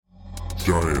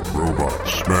Giant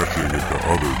robots smashing into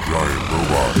other giant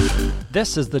robots.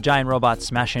 This is the Giant Robots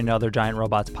Smashing into Other Giant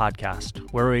Robots podcast,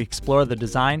 where we explore the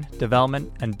design,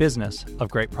 development, and business of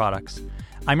great products.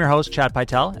 I'm your host, Chad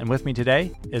Pytel, and with me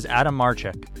today is Adam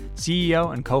Marchik,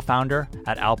 CEO and co-founder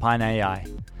at Alpine AI.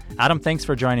 Adam, thanks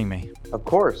for joining me. Of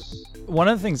course. One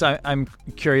of the things I'm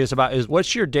curious about is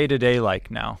what's your day-to-day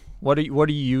like now? What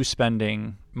are you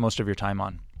spending most of your time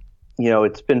on? You know,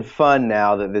 it's been fun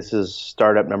now that this is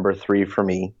startup number 3 for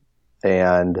me.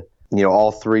 And, you know,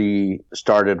 all 3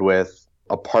 started with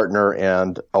a partner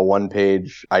and a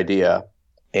one-page idea.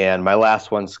 And my last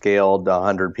one scaled to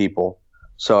 100 people.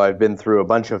 So I've been through a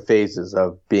bunch of phases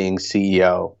of being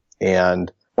CEO.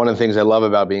 And one of the things I love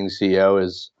about being CEO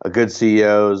is a good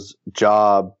CEO's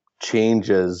job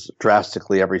changes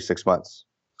drastically every 6 months.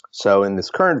 So in this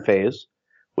current phase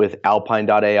with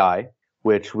Alpine.ai,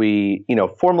 which we,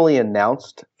 formally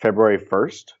announced February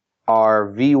 1st.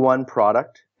 Our V1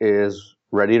 product is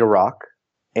ready to rock,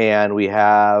 and we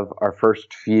have our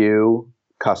first few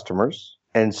customers.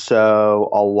 And so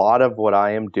a lot of what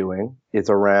I am doing is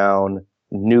around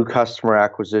new customer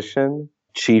acquisition,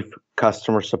 chief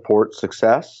customer support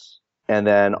success, and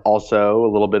then also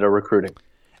a little bit of recruiting.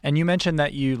 And you mentioned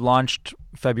that you launched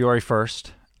February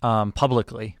 1st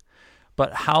publicly.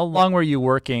 But how long were you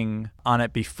working on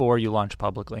it before you launched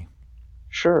publicly?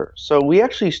 Sure. So we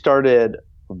actually started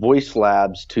Voice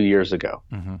Labs 2 years ago.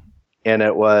 Mm-hmm. And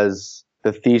it was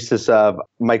the thesis of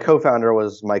my co-founder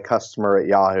was my customer at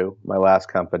Yahoo, my last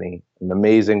company, an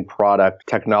amazing product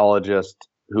technologist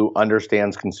who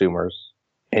understands consumers.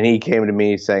 And he came to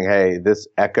me saying, hey, this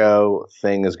Echo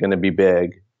thing is going to be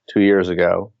big 2 years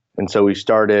ago. And so we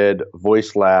started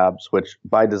Voice Labs, which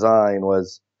by design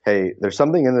was, hey, there's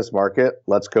something in this market.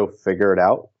 Let's go figure it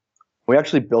out. We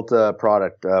actually built a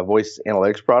product, a voice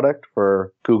analytics product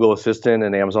for Google Assistant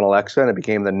and Amazon Alexa, and it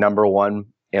became the number 1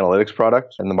 analytics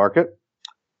product in the market.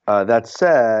 That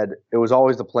said, it was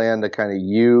always the plan to kind of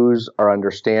use our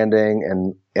understanding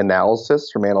and analysis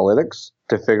from analytics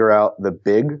to figure out the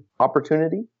big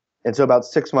opportunity. And so about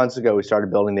 6 months ago, we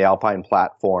started building the Alpine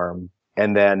platform.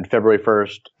 And then February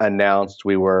 1st announced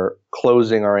we were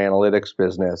closing our analytics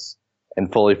business and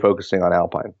fully focusing on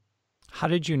Alpine. How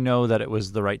did you know that it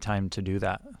was the right time to do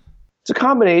that? It's a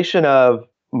combination of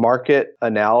market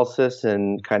analysis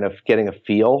and kind of getting a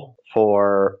feel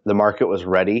for the market was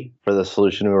ready for the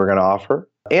solution we were going to offer.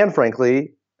 And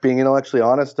frankly, being intellectually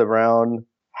honest around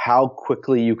how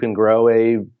quickly you can grow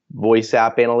a voice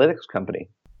app analytics company.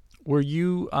 Were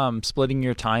you splitting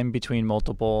your time between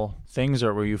multiple things,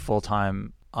 or were you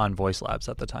full-time on Voice Labs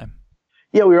at the time?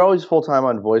 Yeah, we were always full-time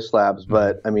on Voice Labs,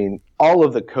 but I mean, all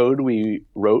of the code we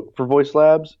wrote for Voice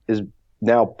Labs is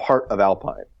now part of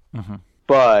Alpine. Mm-hmm.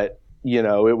 But,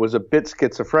 it was a bit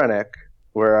schizophrenic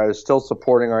where I was still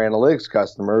supporting our analytics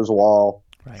customers while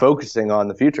focusing on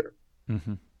the future.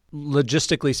 Mm-hmm.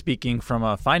 Logistically speaking, from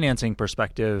a financing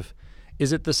perspective,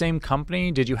 is it the same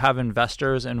company? Did you have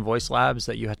investors in Voice Labs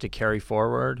that you had to carry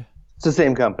forward? It's the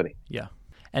same company. Yeah.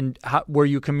 And were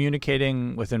you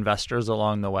communicating with investors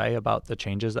along the way about the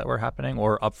changes that were happening,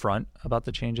 or upfront about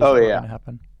the changes that were going to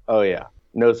happen? Oh, yeah.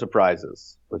 No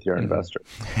surprises with your investors.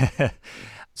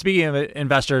 Speaking of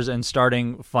investors and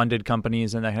starting funded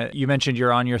companies, and you mentioned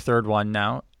you're on your third one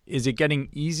now. Is it getting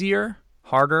easier,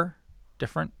 harder,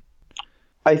 different?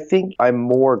 I think I'm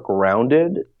more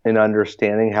grounded in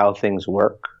understanding how things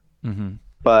work. Mm-hmm.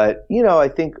 But, I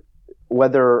think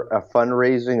whether a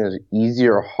fundraising is easy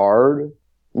or hard,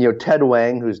 Ted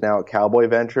Wang, who's now at Cowboy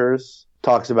Ventures,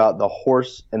 talks about the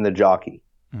horse and the jockey.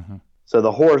 Mm-hmm. So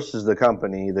the horse is the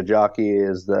company, the jockey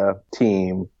is the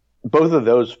team. Both of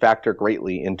those factor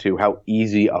greatly into how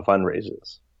easy a fundraise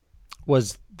is.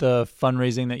 Was the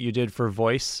fundraising that you did for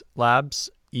Voice Labs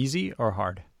easy or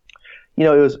hard? It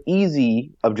was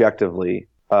easy objectively.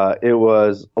 It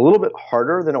was a little bit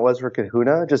harder than it was for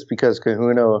Kahuna, just because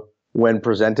Kahuna, when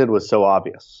presented, was so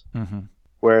obvious. Mm-hmm.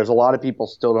 Whereas a lot of people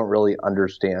still don't really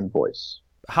understand voice.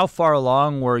 How far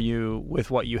along were you with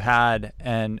what you had,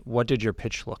 and what did your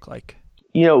pitch look like?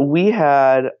 We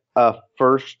had a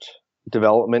first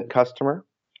development customer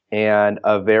and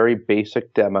a very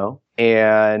basic demo.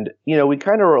 And, we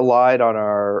kind of relied on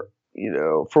our,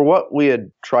 for what we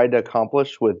had tried to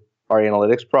accomplish with our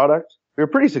analytics product, we were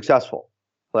pretty successful.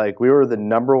 Like, we were the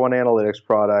number 1 analytics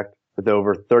product with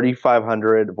over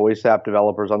 3,500 voice app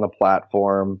developers on the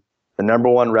platform. The number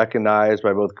 1 recognized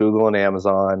by both Google and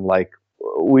Amazon. Like,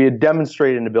 we had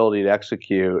demonstrated an ability to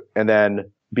execute. And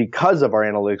then because of our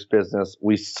analytics business,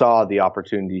 we saw the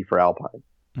opportunity for Alpine.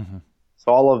 Mm-hmm.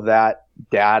 So all of that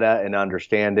data and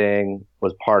understanding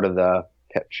was part of the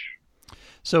pitch.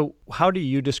 So how do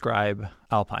you describe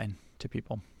Alpine to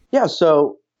people? Yeah,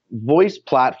 so voice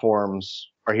platforms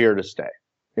are here to stay.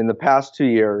 In the past 2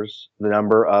 years, the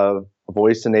number of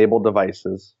voice-enabled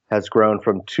devices has grown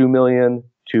from 2 million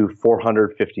to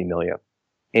 450 million.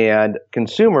 And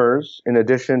consumers, in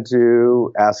addition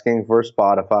to asking for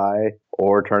Spotify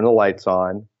or turn the lights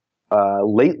on,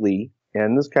 lately,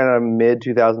 and this kind of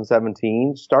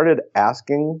mid-2017, started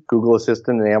asking Google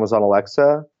Assistant and Amazon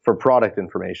Alexa for product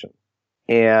information.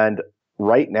 And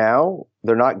right now,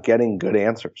 they're not getting good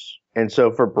answers. And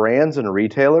so for brands and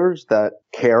retailers that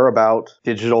care about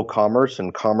digital commerce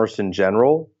and commerce in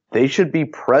general, they should be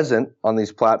present on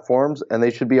these platforms and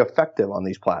they should be effective on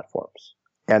these platforms.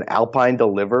 And Alpine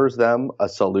delivers them a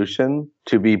solution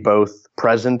to be both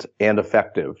present and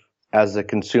effective as the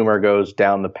consumer goes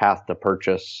down the path to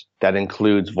purchase that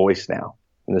includes voice now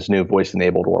in this new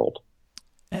voice-enabled world.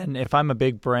 And if I'm a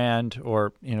big brand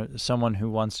or someone who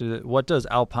wants to, what does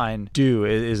Alpine do?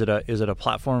 Is it a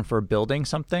platform for building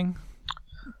something?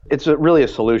 It's really a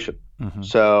solution. Mm-hmm.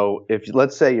 So if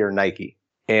let's say you're Nike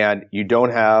and you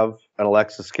don't have an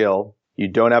Alexa skill, you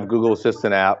don't have Google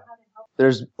Assistant app,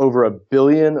 there's over 1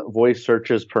 billion voice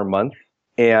searches per month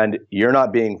and you're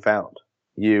not being found.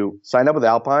 You sign up with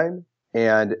Alpine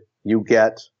and you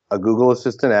get a Google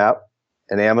Assistant app,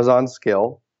 an Amazon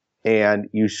skill, and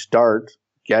you start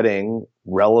getting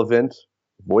relevant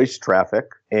voice traffic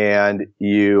and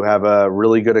you have a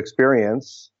really good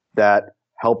experience that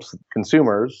helps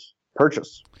consumers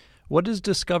purchase. What does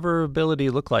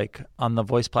discoverability look like on the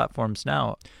voice platforms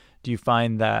now? Do you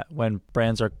find that when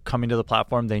brands are coming to the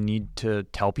platform, they need to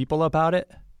tell people about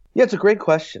it? Yeah, it's a great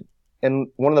question. And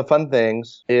one of the fun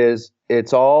things is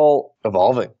it's all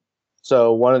evolving.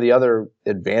 So one of the other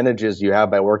advantages you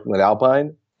have by working with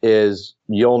Alpine is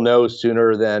you'll know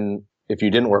sooner than if you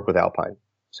didn't work with Alpine,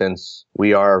 since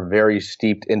we are very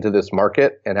steeped into this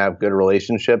market and have good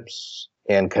relationships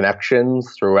and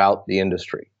connections throughout the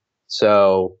industry.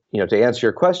 So, to answer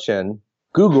your question,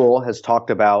 Google has talked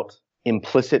about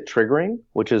implicit triggering,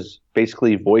 which is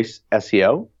basically voice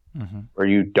SEO, where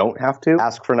you don't have to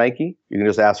ask for Nike. You can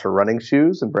just ask for running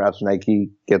shoes and perhaps Nike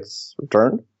gets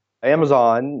returned.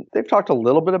 Amazon, they've talked a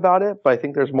little bit about it, but I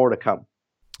think there's more to come.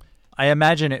 I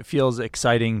imagine it feels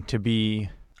exciting to be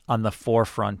on the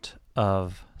forefront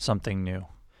of something new.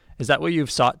 Is that what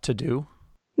you've sought to do?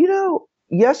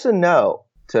 Yes and no,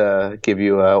 to give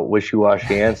you a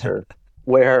wishy-washy answer,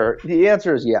 where the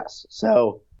answer is yes.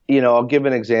 So, I'll give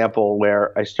an example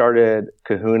where I started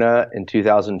Kahuna in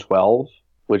 2012,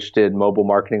 which did mobile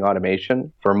marketing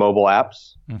automation for mobile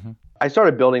apps. Mm-hmm. I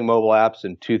started building mobile apps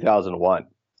in 2001.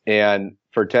 And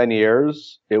for 10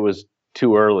 years, it was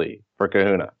too early for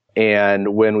Kahuna.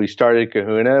 And when we started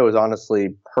Kahuna, it was honestly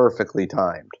perfectly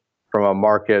timed from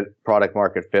a product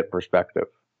market fit perspective.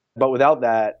 But without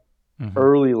that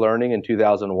early learning in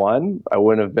 2001, I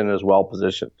wouldn't have been as well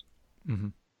positioned. Mm-hmm.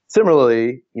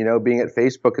 Similarly, being at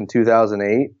Facebook in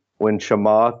 2008, when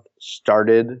Chamath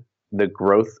started the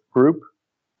growth group,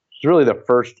 it was really the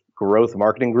first growth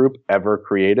marketing group ever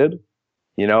created.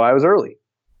 I was early.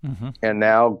 Mm-hmm. And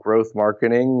now growth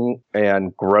marketing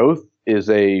and growth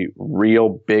is a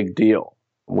real big deal,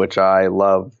 which I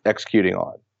love executing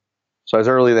on. So I was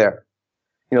early there.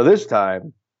 This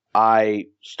time I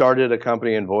started a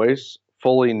company in voice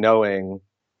fully knowing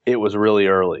it was really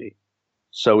early.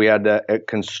 So we had to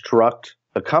construct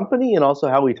a company and also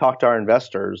how we talk to our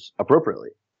investors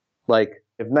appropriately. Like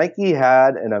if Nike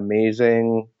had an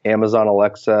amazing Amazon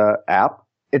Alexa app,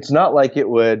 it's not like it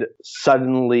would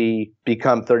suddenly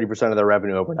become 30% of their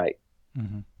revenue overnight.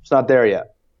 Mm-hmm. It's not there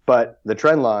yet. But the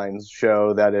trend lines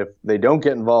show that if they don't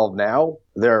get involved now,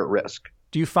 they're at risk.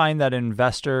 Do you find that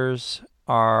investors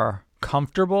are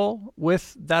comfortable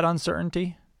with that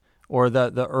uncertainty or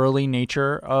the early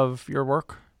nature of your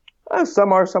work?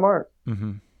 Some are, some aren't.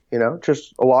 Mm-hmm.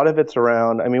 Just a lot of it's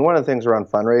around, one of the things around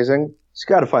fundraising, you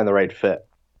got to find the right fit.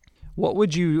 What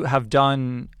would you have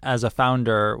done as a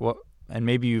founder, and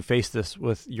maybe you face this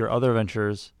with your other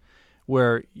ventures,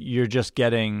 where you're just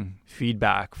getting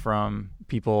feedback from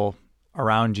people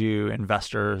around you,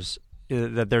 investors,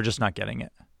 that they're just not getting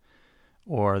it,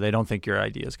 or they don't think your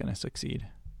idea is going to succeed?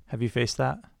 Have you faced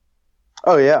that?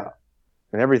 Oh, yeah.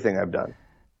 In everything I've done.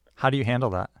 How do you handle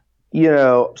that?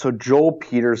 So Joel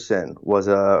Peterson was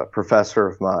a professor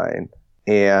of mine,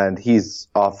 and he's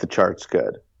off the charts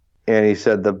good. And he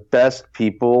said the best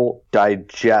people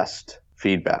digest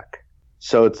feedback.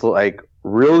 So it's like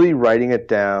really writing it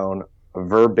down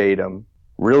verbatim,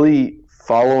 really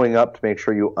following up to make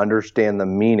sure you understand the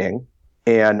meaning,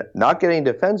 and not getting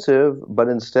defensive, but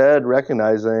instead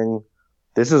recognizing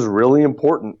this is really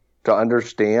important to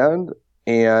understand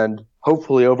and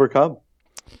hopefully overcome.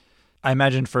 I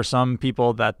imagine for some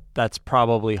people that's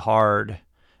probably hard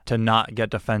to not get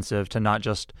defensive, to not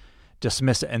just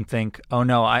dismiss it and think, oh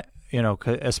no,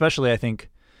 especially I think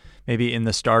maybe in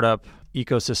the startup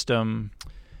ecosystem,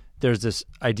 there's this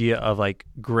idea of like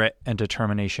grit and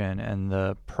determination, and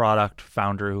the product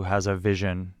founder who has a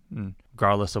vision, and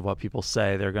regardless of what people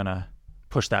say, they're going to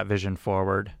push that vision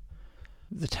forward.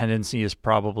 The tendency is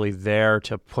probably there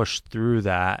to push through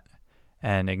that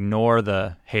and ignore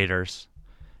the haters.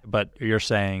 But you're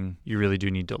saying you really do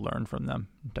need to learn from them,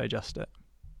 digest it.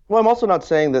 Well, I'm also not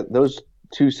saying that those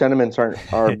two sentiments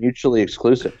are mutually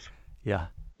exclusive. Yeah.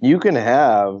 You can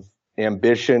have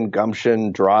ambition,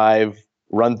 gumption, drive,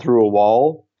 run through a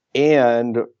wall,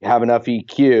 and have enough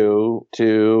EQ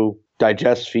to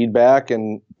digest feedback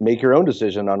and make your own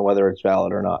decision on whether it's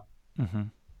valid or not. Mm-hmm.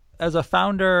 As a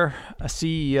founder, a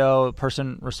CEO, a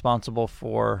person responsible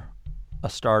for a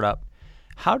startup,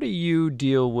 how do you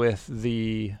deal with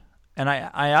and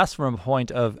I ask from a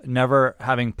point of never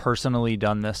having personally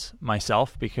done this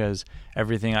myself, because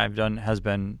everything I've done has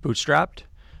been bootstrapped,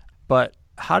 but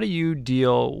how do you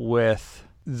deal with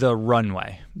the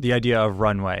runway, the idea of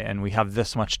runway, and we have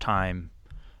this much time?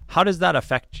 How does that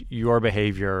affect your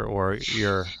behavior or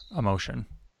your emotion?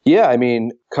 Yeah, I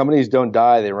mean, companies don't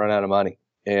die, they run out of money.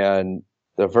 And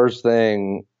the first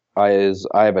thing is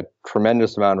I have a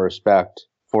tremendous amount of respect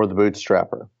for the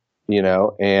bootstrapper,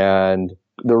 and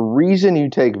the reason you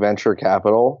take venture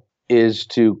capital is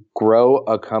to grow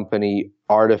a company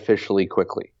artificially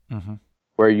quickly, mm-hmm.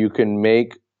 where you can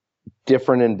make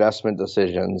different investment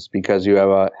decisions because you have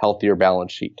a healthier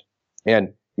balance sheet.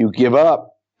 And you give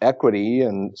up equity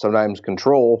and sometimes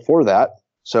control for that.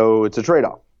 So it's a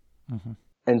trade-off. Mm-hmm.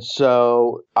 And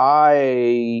so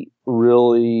I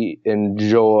really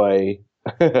enjoy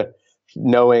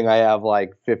knowing I have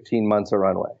like 15 months of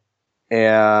runway.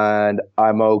 And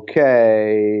I'm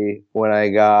okay when I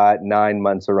got 9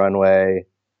 months of runway.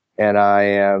 And I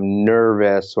am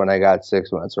nervous when I got 6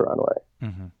 months of runway.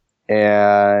 Mm-hmm.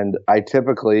 And I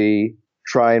typically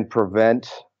try and prevent,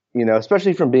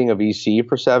 especially from being a VC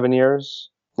for 7 years,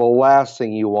 the last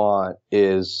thing you want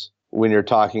is when you're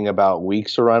talking about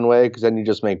weeks of runway, because then you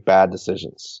just make bad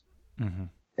decisions. Mm-hmm.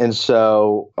 And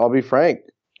so I'll be frank,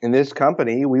 in this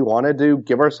company, we wanted to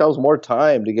give ourselves more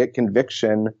time to get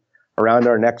conviction around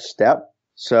our next step.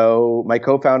 So my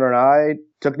co-founder and I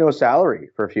took no salary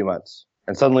for a few months,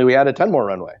 and suddenly we had a 10 more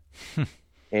runway.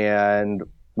 And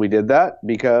we did that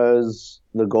because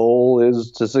the goal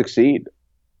is to succeed.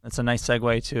 That's a nice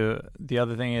segue to the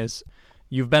other thing is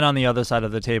you've been on the other side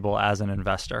of the table as an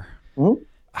investor. Mm-hmm.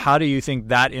 How do you think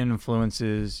that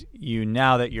influences you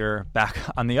now that you're back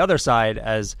on the other side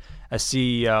as a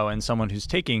CEO and someone who's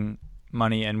taking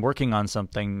money and working on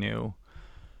something new?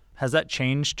 Has that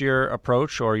changed your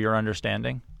approach or your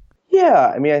understanding?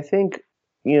 Yeah. I mean, I think,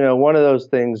 one of those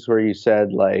things where you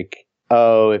said like,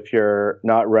 oh, if you're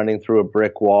not running through a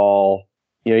brick wall,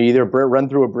 you either run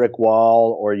through a brick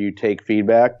wall or you take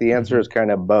feedback. The answer mm-hmm. is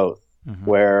kind of both, mm-hmm.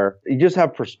 where you just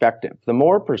have perspective. The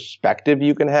more perspective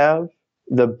you can have,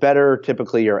 the better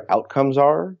typically your outcomes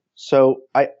are. So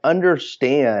I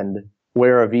understand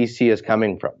where a VC is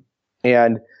coming from.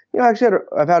 And, actually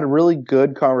I've had a really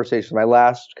good conversation. My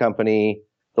last company,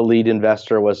 the lead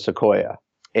investor was Sequoia.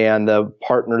 And the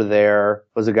partner there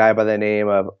was a guy by the name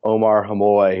of Omar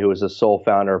Hamoy, who was the sole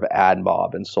founder of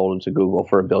AdMob and sold it to Google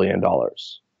for $1 billion.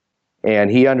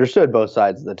 And he understood both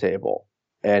sides of the table.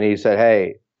 And he said,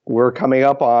 hey, we're coming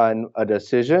up on a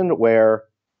decision where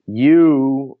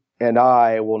you and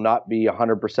I will not be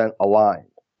 100% aligned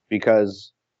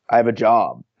because I have a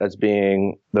job that's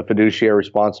being the fiduciary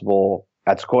responsible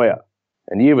at Sequoia.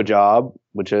 And you have a job,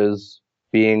 which is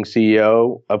being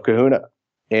CEO of Kahuna.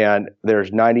 And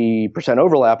there's 90%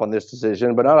 overlap on this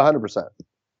decision, but not 100%.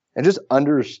 And just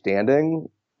understanding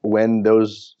when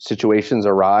those situations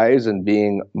arise and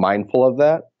being mindful of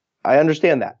that, I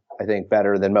understand that, I think,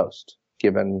 better than most,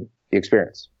 given the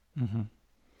experience. Mm-hmm.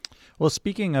 Well,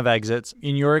 speaking of exits,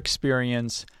 in your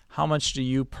experience, how much do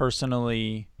you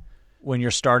personally, when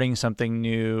you're starting something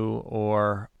new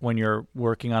or when you're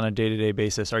working on a day-to-day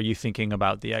basis, are you thinking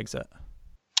about the exit?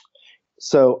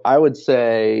 So I would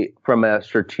say from a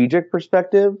strategic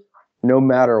perspective, no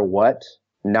matter what,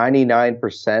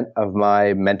 99% of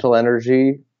my mental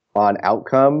energy on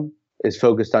outcome is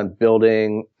focused on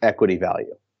building equity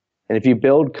value. And if you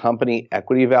build company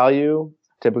equity value,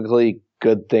 typically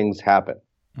good things happen.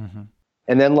 Mm-hmm.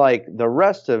 And then like the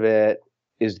rest of it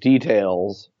is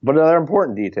details, but other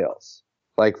important details.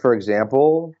 Like, for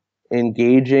example,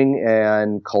 engaging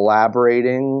and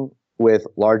collaborating with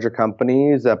larger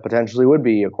companies that potentially would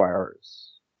be acquirers,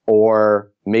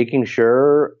 or making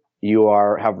sure you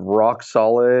have rock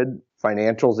solid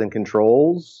financials and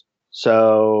controls.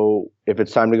 So if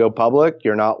it's time to go public,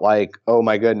 you're not like, oh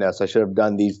my goodness, I should have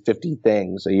done these 50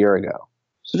 things a year ago.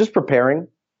 So just preparing.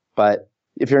 But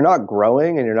if you're not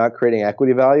growing and you're not creating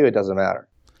equity value, it doesn't matter.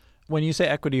 When you say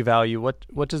equity value,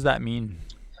 what does that mean?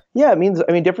 Yeah, it means,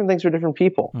 different things for different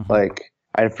people. Mm-hmm. Like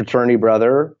I had a fraternity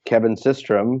brother, Kevin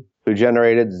Systrom, who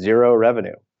generated 0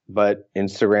 revenue, but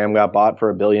Instagram got bought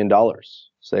for $1 billion.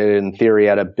 So they, in theory,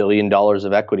 had $1 billion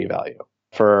of equity value.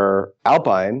 For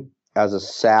Alpine, as a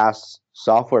SaaS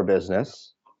software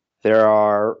business, there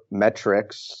are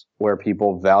metrics where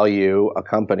people value a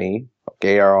company,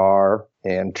 like ARR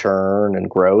and churn and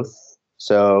growth.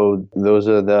 So those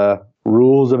are the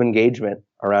rules of engagement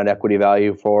around equity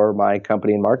value for my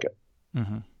company and market.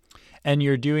 Mm-hmm. And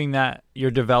you're doing that,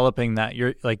 you're developing that,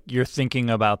 you're thinking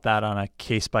about that on a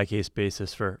case-by-case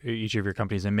basis for each of your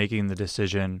companies and making the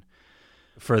decision,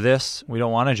 for this, we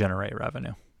don't want to generate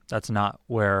revenue. That's not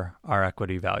where our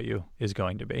equity value is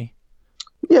going to be.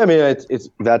 Yeah,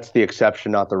 that's the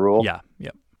exception, not the rule. Yeah,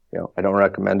 yep. I don't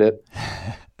recommend it.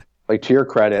 Like, to your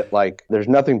credit, there's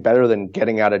nothing better than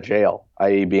getting out of jail,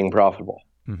 i.e. being profitable.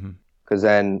 Because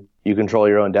then you control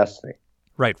your own destiny.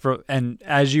 Right. And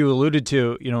as you alluded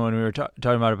to, when we were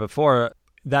talking about it before,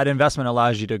 that investment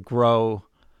allows you to grow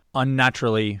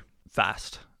unnaturally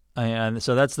fast. And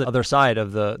so that's the other side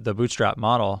of the bootstrap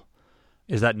model,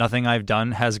 is that nothing I've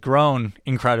done has grown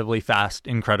incredibly fast,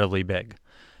 incredibly big.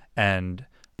 And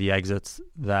the exits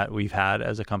that we've had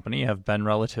as a company have been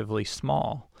relatively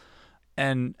small.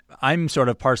 And I'm sort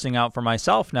of parsing out for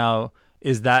myself now,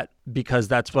 is that because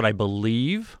that's what I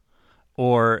believe,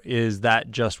 or is that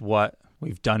just what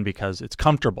we've done because it's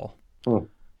comfortable?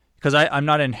 Because I'm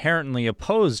not inherently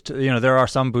opposed to, there are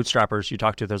some bootstrappers you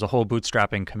talk to, there's a whole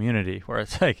bootstrapping community where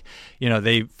it's like,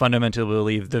 they fundamentally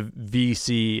believe the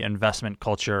VC investment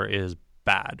culture is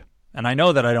bad. And I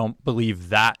know that I don't believe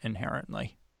that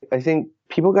inherently. I think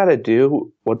people got to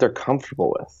do what they're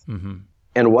comfortable with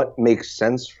and what makes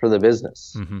sense for the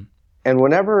business. And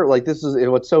whenever,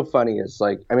 what's so funny is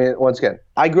once again,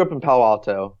 I grew up in Palo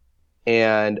Alto,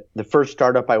 and the first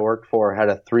startup I worked for had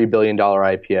a $3 billion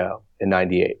IPO in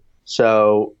 98.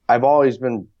 So I've always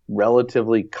been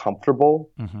relatively comfortable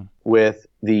with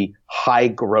the high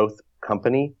growth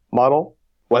company model,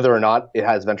 whether or not it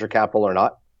has venture capital or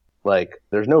not.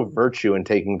 There's no virtue in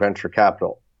taking venture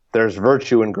capital. There's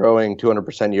virtue in growing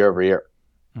 200% year over year.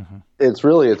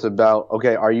 It's about,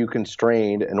 okay, are you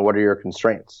constrained and what are your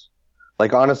constraints?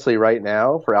 Honestly, right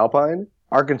now for Alpine,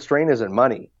 our constraint isn't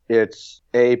money. It's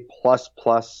A++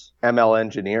 ML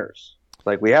engineers.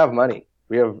 We have money.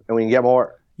 And we can get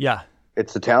more. Yeah.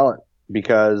 It's the talent,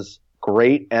 because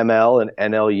great ML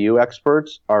and NLU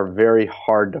experts are very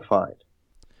hard to find.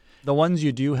 The ones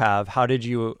you do have, how did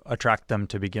you attract them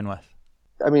to begin with?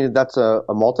 That's a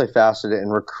multifaceted,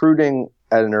 and recruiting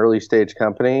at an early stage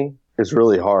company is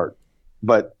really hard,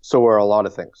 but so are a lot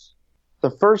of things.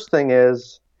 The first thing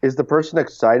is the person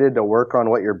excited to work on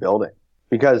what you're building?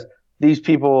 Because these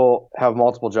people have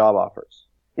multiple job offers.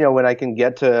 When we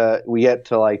get to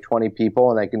 20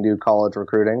 people and I can do college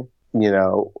recruiting,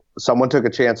 someone took a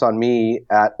chance on me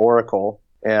at Oracle,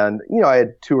 and, I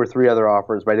had 2 or 3 other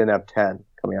offers, but I didn't have 10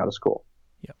 coming out of school.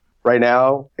 Yep. Right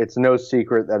now, it's no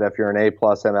secret that if you're an A+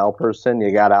 ML person,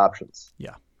 you got options.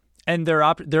 Yeah. And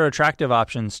they're attractive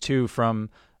options too from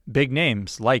big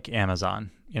names like Amazon.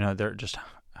 They're just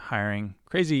hiring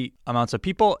crazy amounts of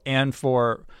people and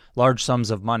for large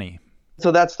sums of money.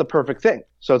 So that's the perfect thing.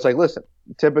 So it's listen,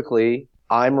 typically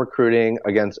I'm recruiting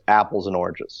against apples and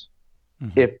oranges.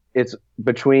 If it's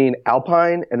between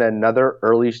Alpine and another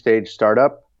early stage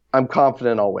startup, I'm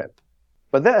confident I'll win.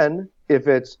 But then if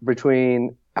it's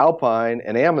between Alpine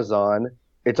and Amazon,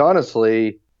 it's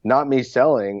honestly not me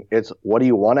selling. It's, what do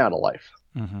you want out of life?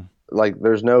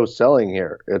 There's no selling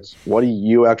here. It's, what do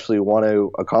you actually want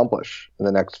to accomplish in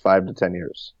the next 5 to 10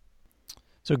 years?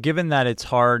 So given that it's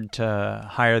hard to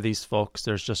hire these folks,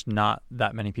 there's just not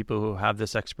that many people who have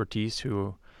this expertise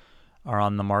who are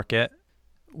on the market.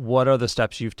 What are the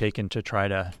steps you've taken to try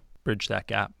to bridge that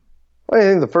gap? Well, I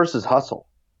think the first is hustle.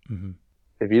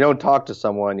 If you don't talk to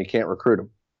someone, you can't recruit them.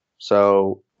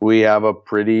 So we have a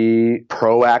pretty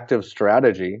proactive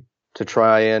strategy to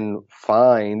try and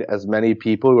find as many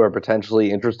people who are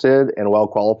potentially interested and well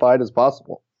qualified as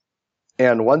possible.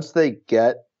 And once they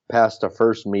get past a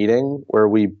first meeting where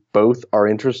we both are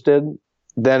interested,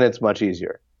 then it's much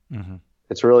easier.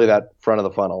 It's really that front of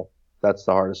the funnel. That's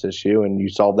the hardest issue, and you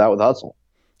solve that with hustle.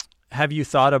 Have you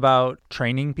thought about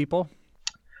training people?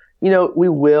 We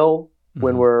will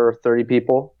when we're 30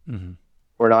 people.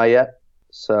 We're not yet.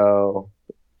 So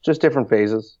just different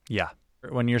phases. Yeah.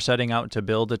 When you're setting out to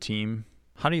build a team,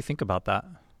 how do you think about that?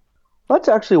 That's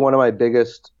actually one of my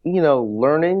biggest,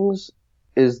 learnings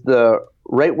is the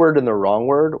right word and the wrong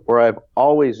word, where I've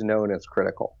always known it's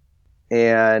critical.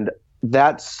 And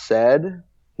that said,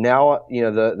 now,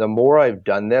 the more I've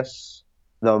done this,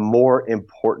 the more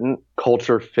important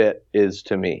culture fit is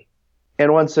to me.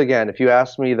 And once again, if you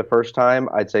asked me the first time,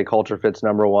 I'd say culture fit's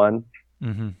number one.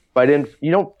 Mm-hmm. But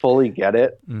you don't fully get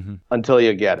it until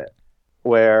you get it.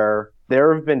 Where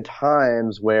there have been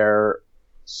times where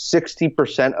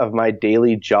 60% of my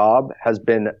daily job has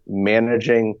been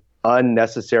managing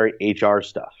unnecessary HR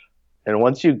stuff. And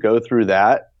once you go through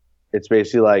that, it's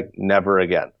basically like never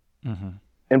again. Mm-hmm.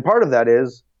 And part of that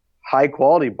is high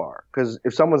quality bar, because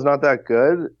if someone's not that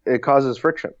good, it causes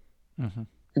friction.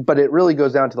 Mm-hmm. But it really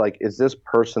goes down to like, is this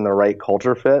person the right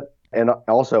culture fit? And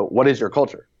also, what is your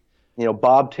culture?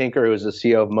 Bob Tinker, who is the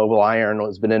CEO of Mobile Iron,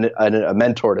 has been a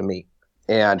mentor to me.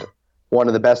 And one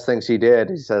of the best things he did,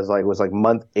 he says, was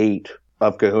month 8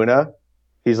 of Kahuna.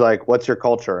 He's like, what's your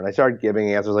culture? And I started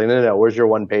giving answers like, no, where's your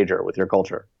one pager with your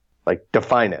culture? Like,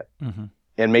 define it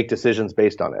and make decisions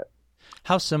based on it.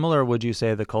 How similar would you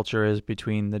say the culture is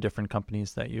between the different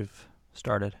companies that you've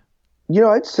started?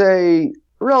 I'd say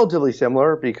relatively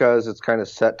similar, because it's kind of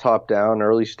set top down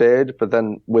early stage, but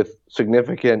then with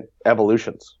significant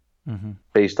evolutions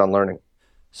based on learning.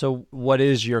 So what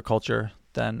is your culture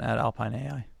then at Alpine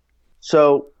AI?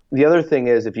 So the other thing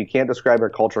is, if you can't describe our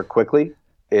culture quickly,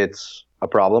 it's a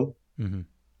problem. Mm-hmm.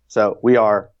 So we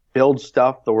are build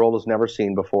stuff the world has never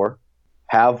seen before,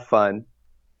 have fun,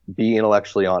 be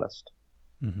intellectually honest.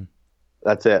 Mm-hmm.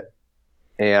 That's it.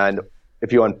 And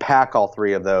if you unpack all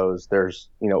 3 of those, there's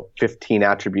 15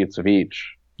 attributes of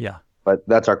each. Yeah. But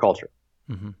that's our culture.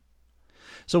 Mm-hmm.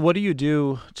 So what do you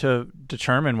do to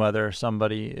determine whether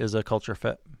somebody is a culture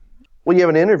fit? Well, you have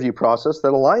an interview process that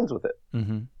aligns with it.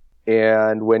 Mm-hmm.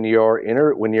 And when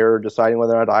you're deciding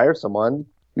whether or not to hire someone,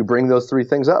 you bring those 3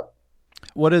 things up.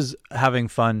 What does having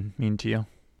fun mean to you?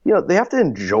 They have to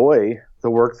enjoy the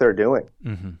work they're doing.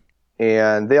 Mm-hmm.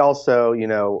 And they also,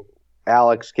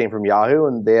 Alex came from Yahoo,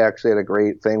 and they actually had a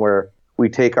great thing where we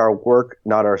take our work,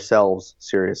 not ourselves,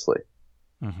 seriously.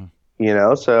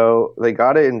 Mm-hmm. So they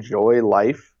got to enjoy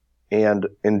life and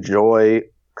enjoy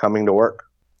coming to work.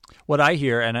 What I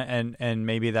hear, and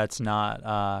maybe that's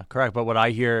not correct, but what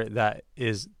I hear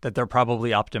is that they're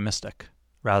probably optimistic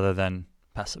rather than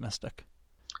pessimistic.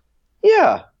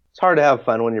 Yeah, it's hard to have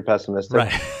fun when you're pessimistic.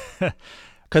 Right.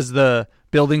 Because the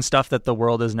building stuff that the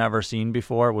world has never seen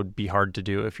before would be hard to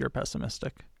do if you're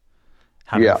pessimistic.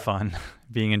 Having fun,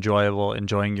 being enjoyable,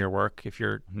 enjoying your work. If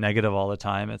you're negative all the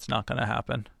time, it's not going to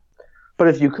happen. But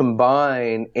if you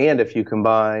combine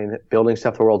building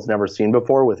stuff the world's never seen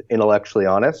before with intellectually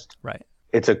honest, right,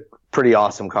 it's a pretty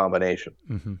awesome combination.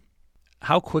 Mm-hmm.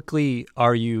 How quickly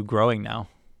are you growing now?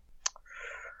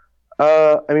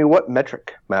 What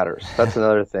metric matters? That's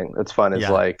another thing that's fun. Is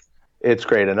it's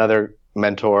great. Another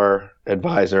mentor,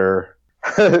 advisor,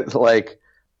 like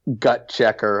gut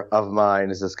checker of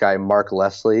mine is this guy, Mark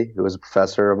Leslie, who was a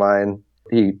professor of mine.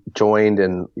 He joined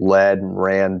and led and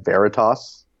ran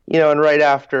Veritas. And right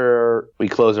after we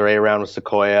closed our A round with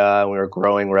Sequoia and we were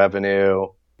growing revenue,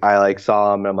 I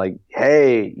saw him and I'm like,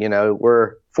 hey,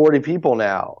 we're 40 people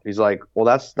now. He's like, well,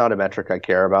 that's not a metric I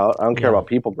care about. I don't care about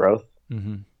people growth.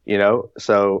 Mm-hmm.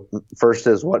 So first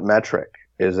is, what metric?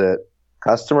 Is it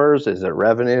customers? Is it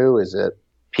revenue? Is it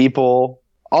people?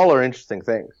 All are interesting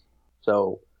things.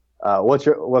 So what's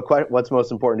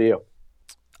most important to you?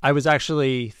 I was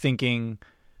actually thinking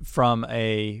from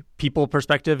a people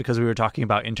perspective, because we were talking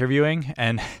about interviewing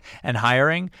and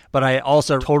hiring, but I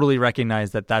also totally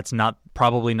recognize that that's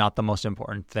probably not the most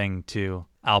important thing to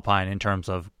Alpine in terms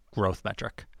of growth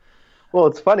metric. Well,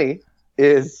 it's funny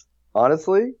is,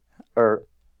 honestly, or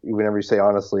whenever you say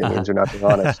honestly, it means you're not being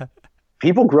honest.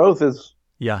 People growth is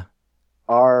it's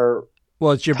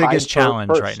your biggest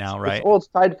challenge right now, right? It's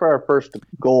tied for our first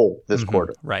goal this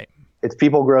quarter. Right. It's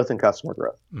people growth and customer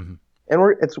growth. Mm-hmm.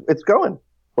 And it's going.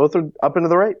 Both are up and to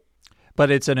the right. But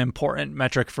it's an important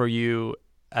metric for you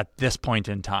at this point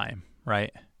in time, right?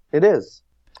 It is.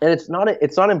 And it's not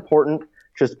important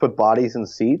just to put bodies in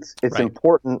seats. It's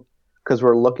important because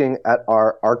we're looking at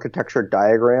our architecture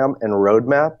diagram and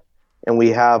roadmap, and we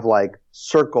have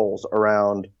circles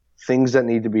around things that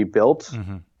need to be built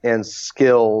and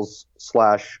skills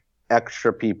 /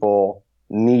 extra people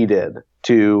needed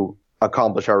to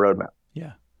accomplish our roadmap.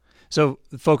 Yeah. So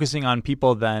focusing on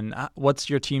people then, what's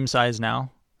your team size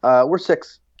now? We're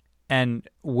 6. And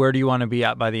where do you want to be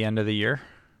at by the end of the year?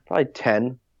 Probably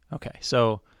 10. Okay.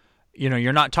 So,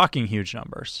 you're not talking huge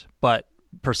numbers, but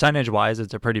percentage-wise,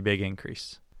 it's a pretty big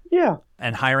increase. Yeah.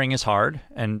 And hiring is hard,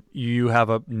 and you have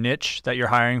a niche that you're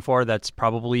hiring for that's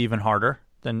probably even harder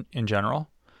than in general.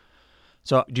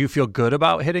 So do you feel good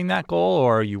about hitting that goal,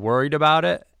 or are you worried about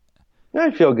it?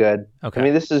 I feel good. Okay. I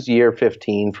mean, this is year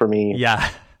 15 for me. Yeah.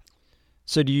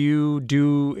 So do you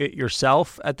do it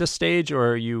yourself at this stage,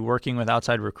 or are you working with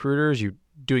outside recruiters? You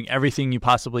doing everything you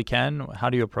possibly can? How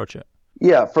do you approach it?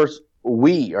 Yeah. First,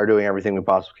 we are doing everything we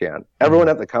possibly can. Everyone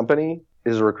at the company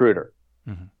is a recruiter.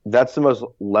 Mm-hmm. That's the most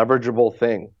leverageable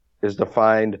thing, is to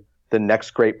find the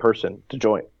next great person to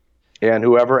join. And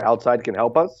whoever outside can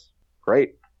help us,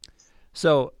 great.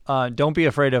 So don't be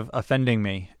afraid of offending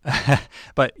me.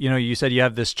 But, you said you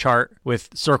have this chart with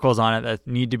circles on it that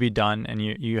need to be done, and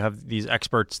you have these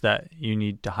experts that you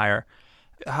need to hire.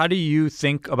 How do you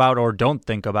think about or don't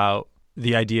think about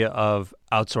the idea of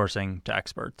outsourcing to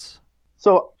experts?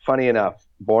 So funny enough,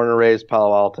 born and raised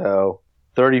Palo Alto,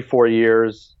 34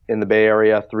 years in the Bay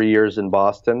Area, 3 years in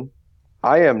Boston.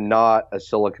 I am not a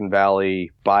Silicon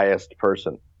Valley biased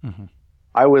person. Mm-hmm.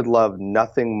 I would love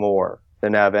nothing more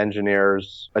than have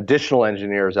additional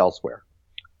engineers elsewhere.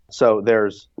 So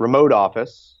there's remote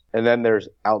office, and then there's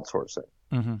outsourcing.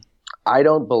 Mm-hmm. I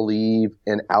don't believe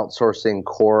in outsourcing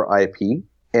core IP.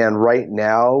 And right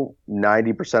now,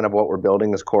 90% of what we're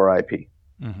building is core IP.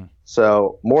 Mm-hmm.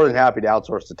 So more than happy to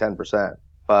outsource to 10%.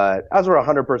 But as we're a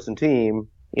 100-person team,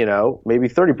 maybe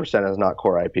 30% is not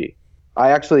core IP.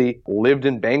 I actually lived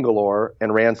in Bangalore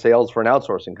and ran sales for an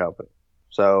outsourcing company.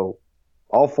 So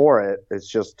all for it. It's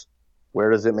just, where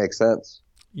does it make sense?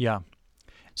 Yeah.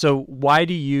 So why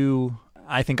do you,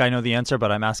 I think I know the answer,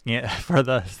 but I'm asking it for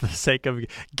the sake of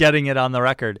getting it on the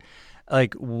record.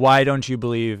 Like, why don't you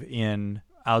believe in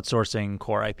outsourcing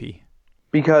core IP?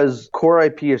 Because core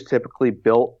IP is typically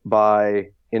built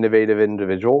by innovative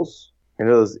individuals.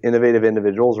 Those innovative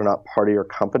individuals are not part of your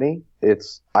company.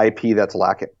 It's IP that's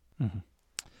lacking. Mm-hmm.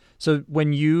 So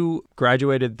when you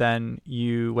graduated, then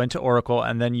you went to Oracle,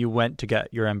 and then you went to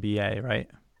get your MBA, right?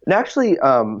 And actually,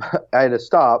 I had to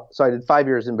stop, so I did 5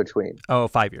 years in between. Oh,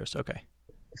 5 years. Okay.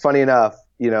 Funny enough,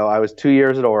 I was 2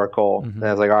 years at Oracle, mm-hmm. and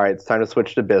I was like, all right, it's time to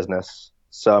switch to business.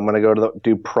 So I'm going to go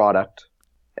do product.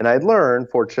 And I'd learned,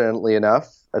 fortunately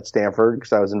enough, at Stanford,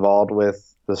 because I was involved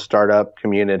with the startup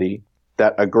community,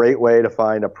 that a great way to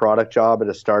find a product job at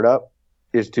a startup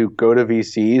is to go to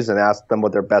VCs and ask them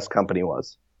what their best company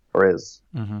was or is.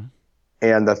 Mm-hmm.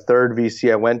 And the third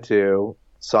VC I went to,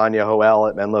 Sonia Hoel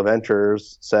at Menlo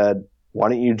Ventures, said, why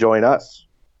don't you join us?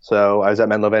 So I was at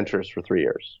Menlo Ventures for 3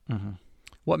 years. Mm-hmm.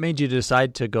 What made you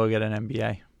decide to go get an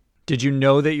MBA? Did you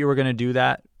know that you were going to do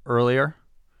that earlier?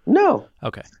 No.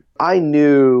 Okay. I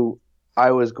knew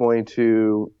I was going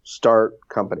to start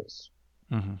companies.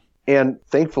 Mm-hmm. And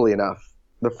thankfully enough,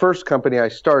 the first company I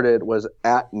started was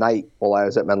at night while I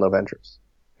was at Menlo Ventures.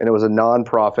 And it was a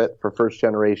nonprofit for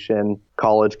first-generation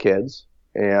college kids.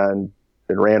 And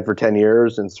it ran for 10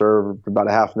 years and served about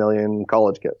 500,000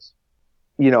 college kids.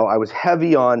 I was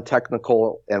heavy on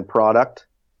technical and product.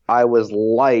 I was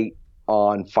light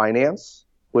on finance,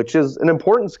 which is an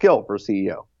important skill for a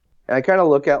CEO. And I kind of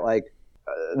look at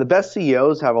the best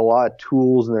CEOs have a lot of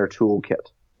tools in their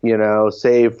toolkit,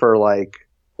 save for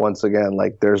once again,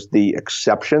 there's the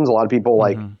exceptions. A lot of people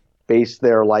mm-hmm. base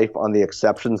their life on the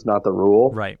exceptions, not the rule.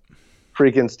 Right.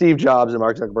 Freaking Steve Jobs and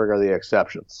Mark Zuckerberg are the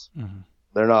exceptions. Mm-hmm.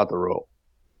 They're not the rule.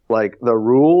 The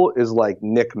rule is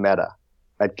Nick Mehta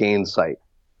at Gainsight,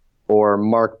 or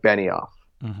Mark Benioff,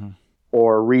 mm-hmm.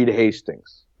 or Reed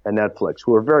Hastings at Netflix,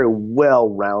 who are very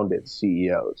well-rounded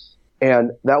CEOs.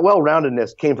 And that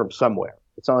well-roundedness came from somewhere.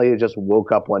 It's not like they just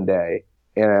woke up one day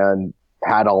and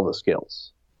had all the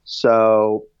skills.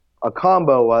 So a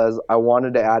combo was I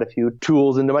wanted to add a few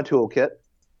tools into my toolkit.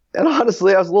 And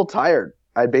honestly, I was a little tired.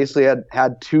 I basically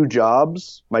had 2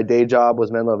 jobs. My day job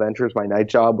was Menlo Ventures. My night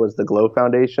job was the Glow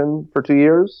Foundation for 2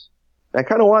 years. And I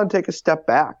kind of wanted to take a step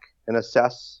back and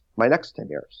assess my next 10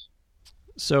 years.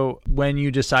 So when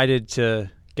you decided to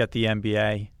get the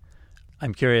MBA,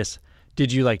 I'm curious,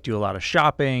 did you do a lot of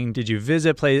shopping? Did you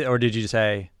visit places, or did you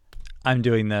say, I'm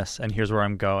doing this and here's where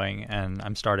I'm going and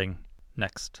I'm starting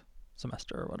next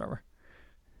semester or whatever?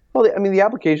 Well, the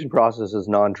application process is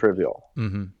non-trivial,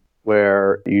 mm-hmm.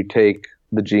 where you take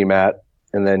the GMAT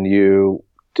and then you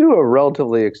do a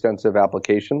relatively extensive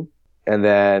application, and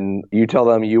then you tell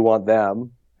them you want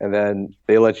them, and then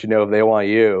they let you know if they want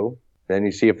you. Then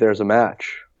you see if there's a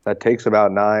match. That takes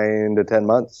about 9 to 10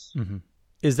 months. Mm-hmm.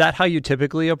 Is that how you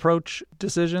typically approach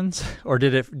decisions? Or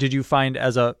did you find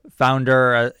as a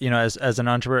founder, as an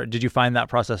entrepreneur, did you find that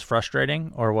process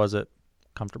frustrating, or was it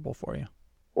comfortable for you?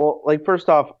 Well, first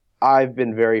off, I've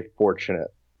been very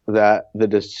fortunate that the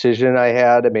decision I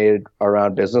had made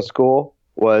around business school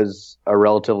was a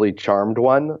relatively charmed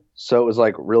one. So it was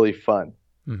like really fun.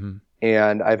 Mm-hmm.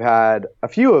 And I've had a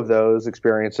few of those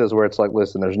experiences where it's like,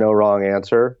 listen, there's no wrong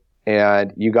answer.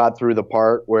 And you got through the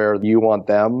part where you want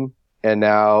them. And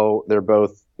now they're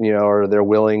both, or they're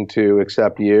willing to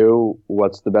accept you.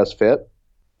 What's the best fit?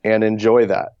 And enjoy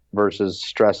that versus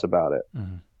stress about it.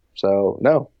 Mm-hmm. So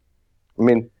no,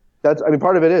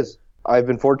 part of it is I've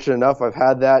been fortunate enough. I've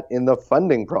had that in the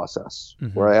funding process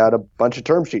where I had a bunch of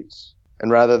term sheets, and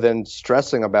rather than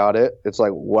stressing about it, it's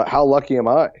like, how lucky am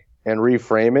I? And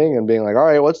reframing and being like, all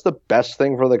right, what's the best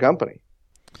thing for the company?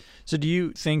 So do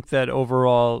you think that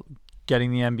overall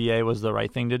getting the MBA was the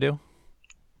right thing to do?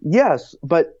 Yes,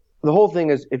 but the whole thing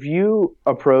is if you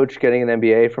approach getting an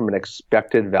MBA from an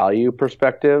expected value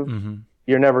perspective,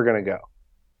 you're never going to go.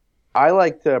 I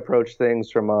like to approach things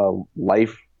from a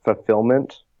life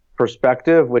fulfillment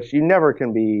perspective, which you never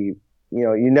can be,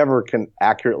 you never can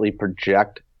accurately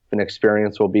project an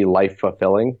experience will be life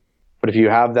fulfilling. But if you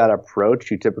have that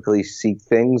approach, you typically seek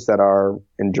things that are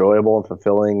enjoyable and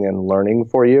fulfilling and learning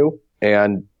for you.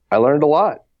 And I learned a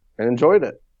lot and enjoyed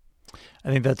it. I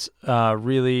think that's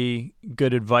really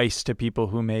good advice to people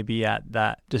who may be at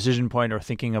that decision point or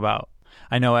thinking about.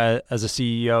 I know as a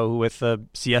CEO with a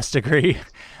CS degree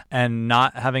and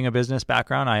not having a business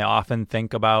background, I often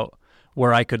think about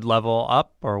where I could level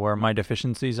up or where my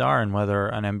deficiencies are and whether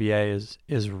an MBA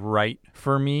is right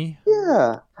for me.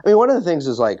 Yeah. One of the things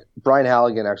is like Brian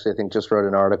Halligan actually, I think, just wrote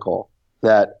an article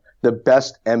that the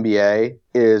best MBA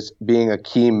is being a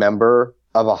key member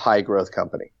of a high growth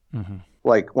company. Mm-hmm.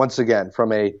 Like, once again,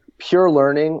 from a pure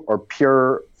learning or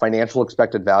pure financial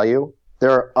expected value,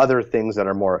 there are other things that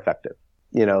are more effective.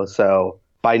 So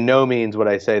by no means would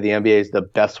I say the MBA is the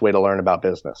best way to learn about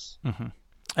business. Mm-hmm.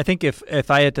 I think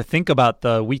if I had to think about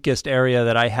the weakest area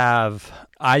that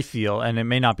I feel, and it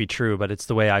may not be true, but it's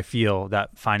the way I feel,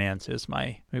 that finance is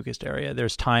my weakest area.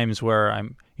 There's times where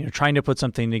I'm trying to put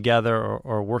something together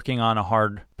or working on a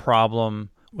hard problem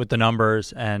with the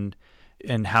numbers and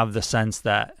have the sense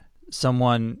that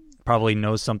someone probably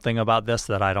knows something about this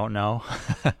that I don't know.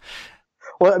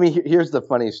 Well, here's the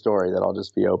funny story that I'll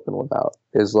just be open about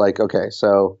is like, okay,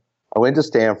 so I went to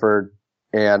Stanford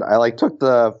and I took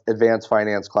the advanced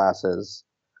finance classes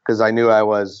because I knew I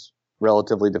was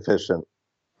relatively deficient.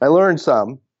 I learned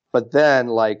some, but then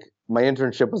my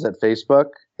internship was at Facebook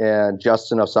and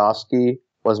Justin Osofsky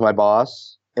was my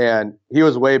boss and he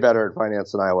was way better at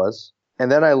finance than I was.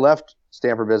 And then I left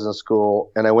Stanford Business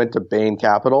School and I went to Bain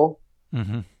Capital.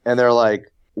 Mm-hmm. And they're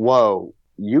like, whoa,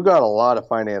 you got a lot of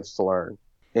finance to learn.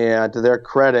 And to their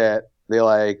credit, they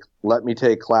let me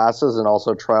take classes and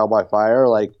also trial by fire.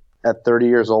 At 30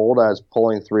 years old, I was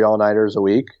pulling 3 all-nighters a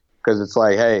week because it's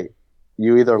like, hey,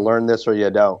 you either learn this or you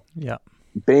don't. Yeah.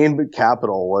 Bain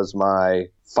Capital was my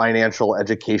financial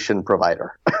education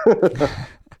provider.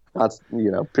 That's,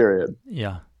 period.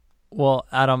 Yeah. Well,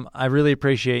 Adam, I really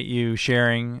appreciate you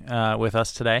sharing with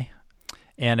us today.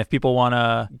 And if people want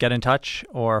to get in touch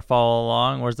or follow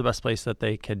along, where's the best place that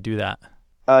they could do that?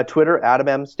 Twitter, Adam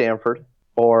M. Stanford,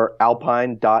 or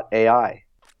alpine.ai.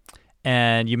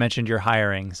 And you mentioned you're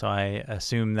hiring, so I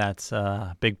assume that's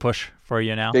a big push for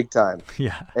you now? Big time.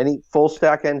 Yeah. Any full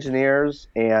stack engineers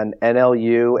and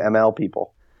NLU, ML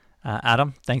people.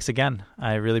 Adam, thanks again.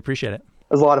 I really appreciate it.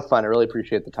 It was a lot of fun. I really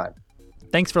appreciate the time.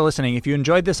 Thanks for listening. If you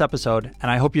enjoyed this episode,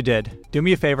 and I hope you did, do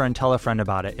me a favor and tell a friend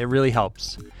about it. It really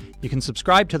helps. You can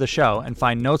subscribe to the show and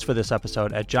find notes for this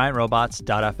episode at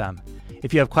giantrobots.fm.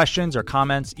 If you have questions or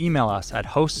comments, email us at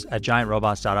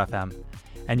hosts@giantrobots.fm.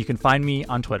 And you can find me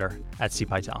on Twitter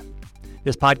 @cpytel.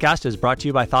 This podcast is brought to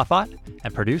you by Thoughtbot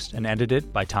and produced and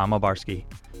edited by Tom Obarski.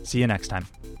 See you next time.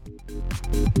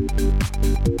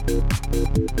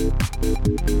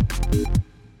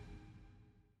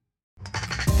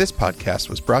 This podcast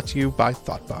was brought to you by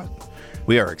Thoughtbot.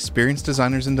 We are experienced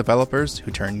designers and developers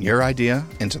who turn your idea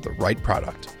into the right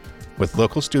product. With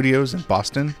local studios in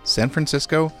Boston, San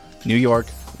Francisco, New York,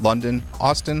 London,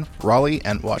 Austin, Raleigh,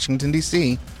 and Washington,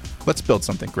 D.C., let's build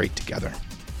something great together.